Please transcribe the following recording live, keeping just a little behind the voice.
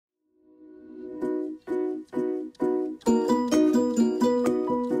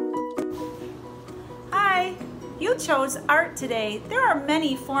you chose art today. There are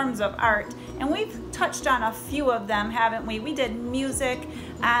many forms of art, and we've touched on a few of them, haven't we? We did music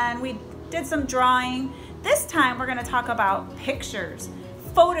and we did some drawing. This time we're going to talk about pictures,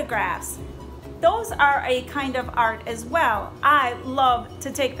 photographs. Those are a kind of art as well. I love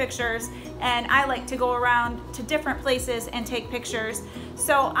to take pictures, and I like to go around to different places and take pictures.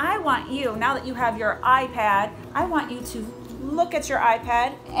 So I want you, now that you have your iPad, I want you to look at your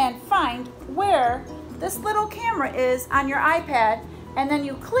iPad and find where this little camera is on your iPad, and then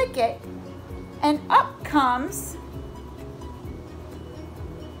you click it and up comes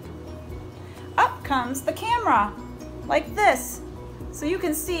the camera like this. So you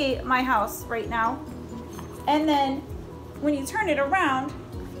can see my house right now. And then when you turn it around,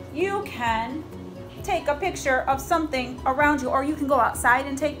 you can take a picture of something around you, or you can go outside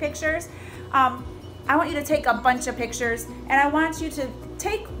and take pictures. I want you to take a bunch of pictures, and I want you to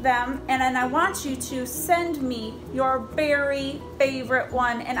take them, and then I want you to send me your very favorite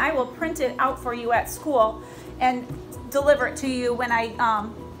one, and I will print it out for you at school and deliver it to you when I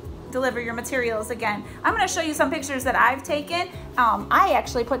deliver your materials again. I'm going to show you some pictures that I've taken. I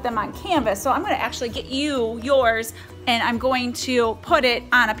actually put them on canvas, so I'm going to actually get you yours, and I'm going to put it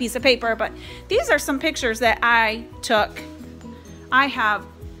on a piece of paper. But these are some pictures that I took. I have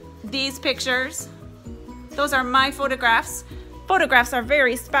these pictures. Those are my photographs. Photographs are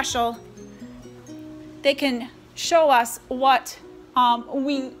very special. They can show us what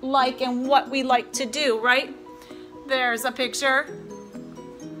we like and what we like to do, right? There's a picture.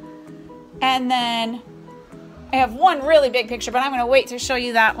 And then I have one really big picture, but I'm going to wait to show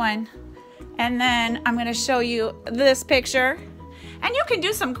you that one. And then I'm going to show you this picture. And you can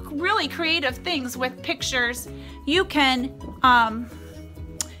do some really creative things with pictures. You can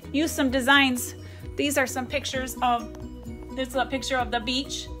use some designs. These are some pictures of, this is a picture of the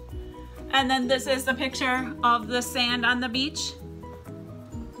beach. And then this is the picture of the sand on the beach.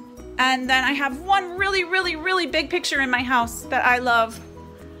 And then I have one really, really, really big picture in my house that I love.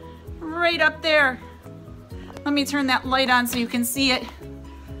 Right up there. Let me turn that light on so you can see it.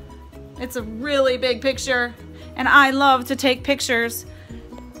 It's a really big picture, and I love to take pictures.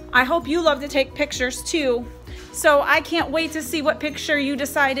 I hope you love to take pictures too. So I can't wait to see what picture you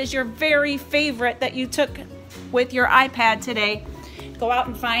decide is your very favorite that you took with your iPad today. Go out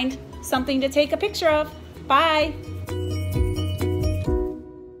and find something to take a picture of. Bye.